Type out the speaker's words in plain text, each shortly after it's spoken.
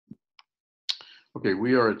Okay,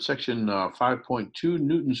 we are at section 5.2,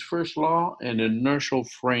 Newton's first law and inertial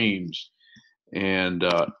frames. And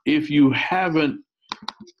if you haven't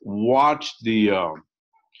watched the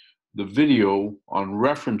video on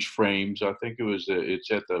reference frames, I think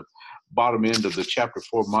it's at the bottom end of the chapter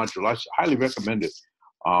 4 module. I highly recommend it.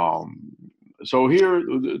 Um, so here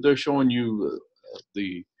they're showing you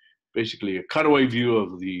the basically a cutaway view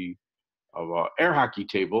of the air hockey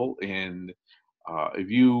table, and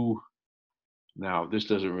if you now, this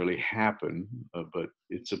doesn't really happen, but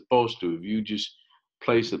it's supposed to. If you just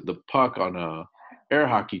place the puck on a air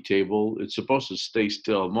hockey table, it's supposed to stay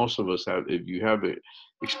still. Most of us have, if you have it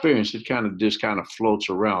experienced, it kind of floats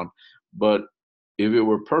around. But if it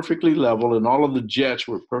were perfectly level and all of the jets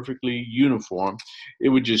were perfectly uniform, it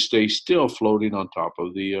would just stay still floating on top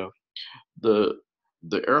of the the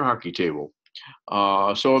air hockey table.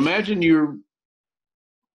 So imagine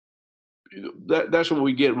that's what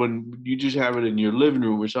we get when you just have it in your living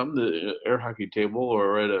room or something, the air hockey table,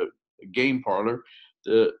 or at a game parlor.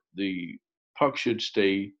 The puck should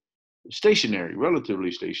stay stationary,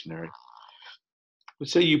 relatively stationary.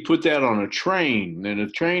 Let's say you put that on a train, and a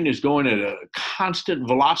train is going at a constant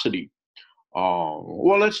velocity.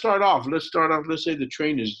 Well, let's start off. Let's say the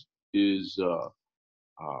train is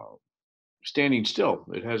standing still.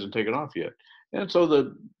 It hasn't taken off yet, and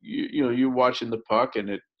so you're watching the puck, and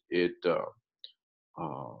it uh,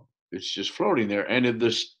 it's just floating there. And if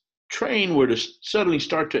this train were to suddenly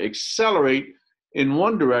start to accelerate in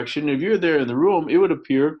one direction, if you're there in the room, it would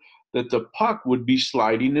appear that the puck would be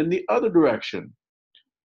sliding in the other direction.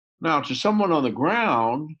 Now, to someone on the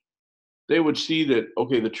ground, they would see that,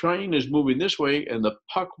 okay, the train is moving this way and the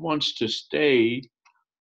puck wants to stay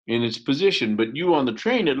in its position. But you on the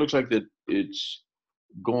train, it looks like that it's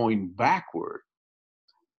going backward.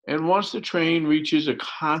 And once the train reaches a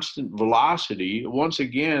constant velocity, um, once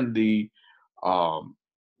again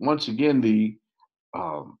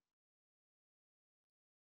um,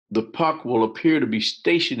 the puck will appear to be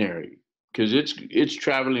stationary because it's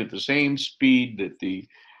traveling at the same speed that the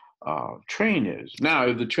train is. Now,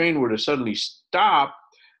 if the train were to suddenly stop,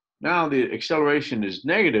 now the acceleration is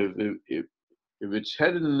negative. If it's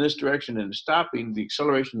headed in this direction and stopping, the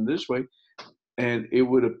acceleration this way, and it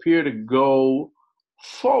would appear to go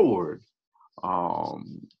forward.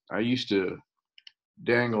 I used to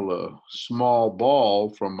dangle a small ball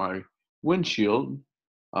from my windshield,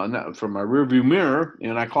 not from my rearview mirror,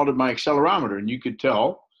 and I called it my accelerometer. And you could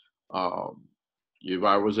tell if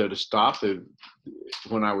I was at a stop,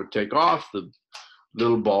 when I would take off, the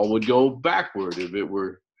little ball would go backward. If I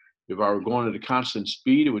were going at a constant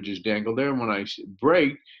speed, it would just dangle there. And when I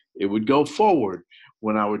brake, it would go forward.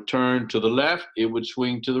 When I would turn to the left, it would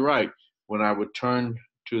swing to the right. When I would turn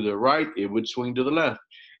to the right, it would swing to the left.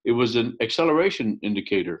 It was an acceleration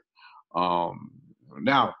indicator.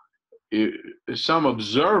 Now, some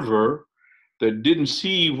observer that didn't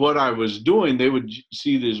see what I was doing, they would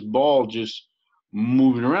see this ball just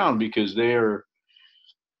moving around because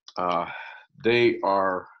uh, they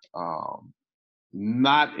are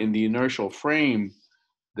not in the inertial frame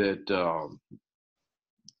that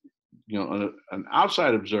an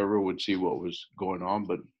outside observer would see what was going on,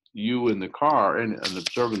 but you in the car and an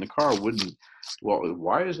observer in the car wouldn't. Well,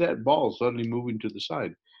 why is that ball suddenly moving to the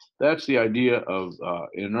side? That's the idea of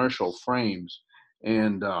inertial frames.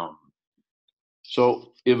 And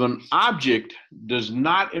so if an object does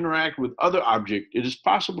not interact with other object, it is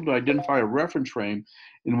possible to identify a reference frame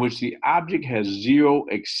in which the object has zero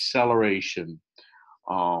acceleration.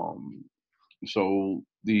 So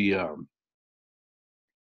the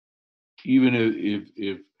even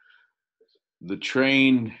if the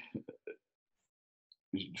train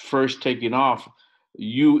first taking off,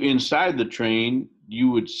 you inside the train,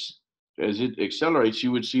 you would, as it accelerates,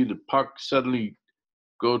 you would see the puck suddenly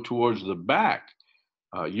go towards the back.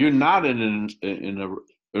 You're not in an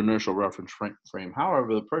inertial reference frame.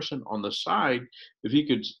 However, the person on the side, if he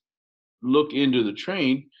could look into the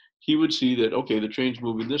train, he would see that, okay, the train's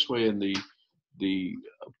moving this way and the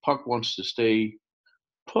puck wants to stay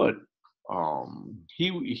put.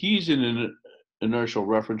 He's in an inertial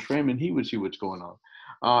reference frame and he would see what's going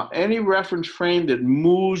on. Any reference frame that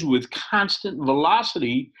moves with constant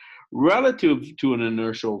velocity relative to an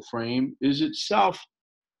inertial frame is itself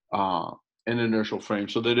an inertial frame.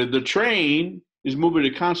 So that if the train is moving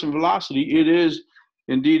at constant velocity, it is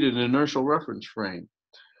indeed an inertial reference frame.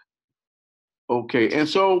 Okay, and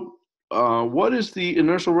so what is the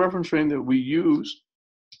inertial reference frame that we use?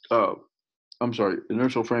 I'm sorry,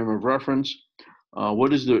 inertial frame of reference.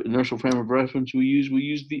 What is the inertial frame of reference we use? We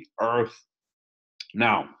use the Earth.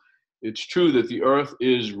 Now, it's true that the Earth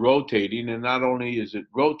is rotating, and not only is it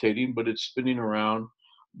rotating, but it's spinning around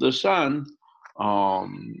the sun.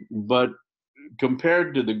 But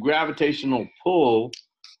compared to the gravitational pull,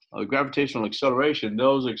 gravitational acceleration,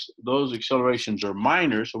 those accelerations are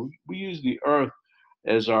minor. So we use the Earth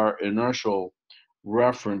as our inertial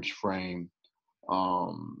reference frame.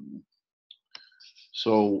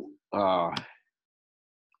 So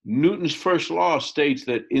Newton's first law states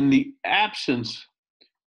that in the absence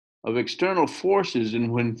of external forces,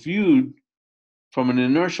 and when viewed from an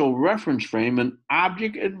inertial reference frame, an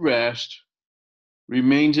object at rest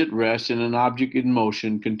remains at rest, and an object in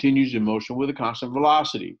motion continues in motion with a constant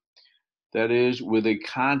velocity. That is, with a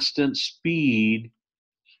constant speed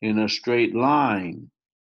in a straight line.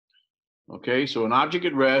 Okay, so an object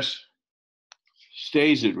at rest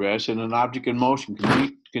stays at rest, and an object in motion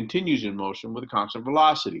continues in motion with a constant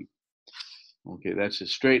velocity. Okay, that's a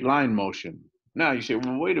straight line motion. Now you say,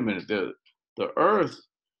 well, wait a minute, the Earth,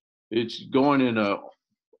 it's going in a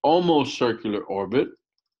almost circular orbit.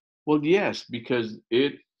 Well, yes, because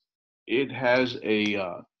it has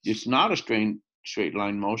a it's not a straight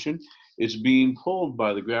line motion. It's being pulled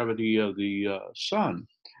by the gravity of the sun.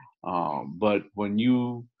 But when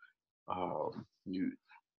you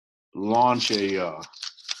launch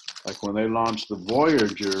like when they launched the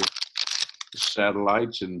Voyager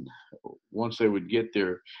satellites, and once they would get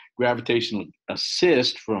their gravitational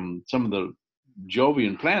assist from some of the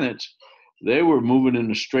Jovian planets, they were moving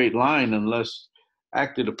in a straight line unless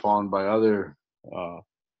acted upon by other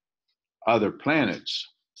planets.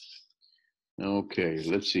 Okay,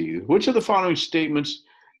 let's see. Which of the following statements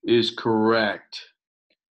is correct?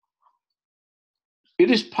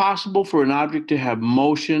 It is possible for an object to have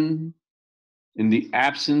motion in the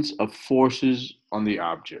absence of forces on the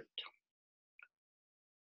object.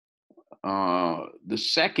 The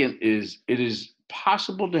second is, it is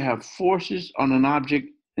possible to have forces on an object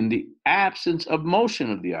in the absence of motion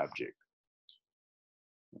of the object.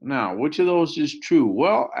 Now, which of those is true?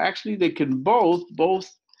 Well, actually, they can both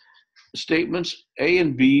statements A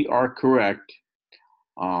and B are correct.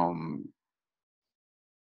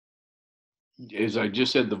 As I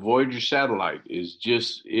just said, the Voyager satellite is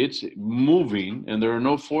it's moving, and there are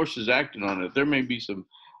no forces acting on it. There may be some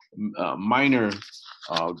minor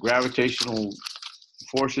gravitational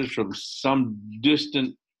forces from some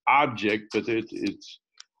distant object, but it's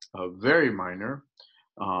very minor.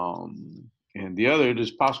 And the other, it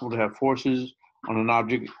is possible to have forces on an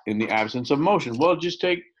object in the absence of motion. Well, just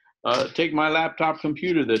take my laptop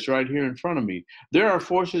computer that's right here in front of me. There are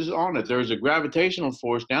forces on it. There's a gravitational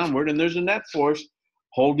force downward, and there's a net force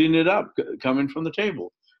holding it up, coming from the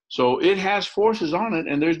table. So it has forces on it,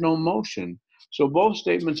 and there's no motion. So both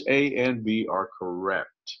statements A and B are correct.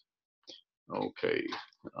 Okay,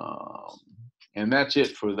 and that's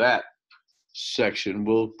it for that section.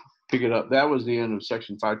 We'll pick it up. That was the end of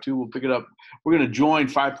section 5.2. We'll pick it up. We're going to join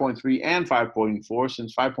 5.3 and 5.4,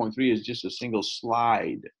 since 5.3 is just a single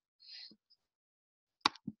slide.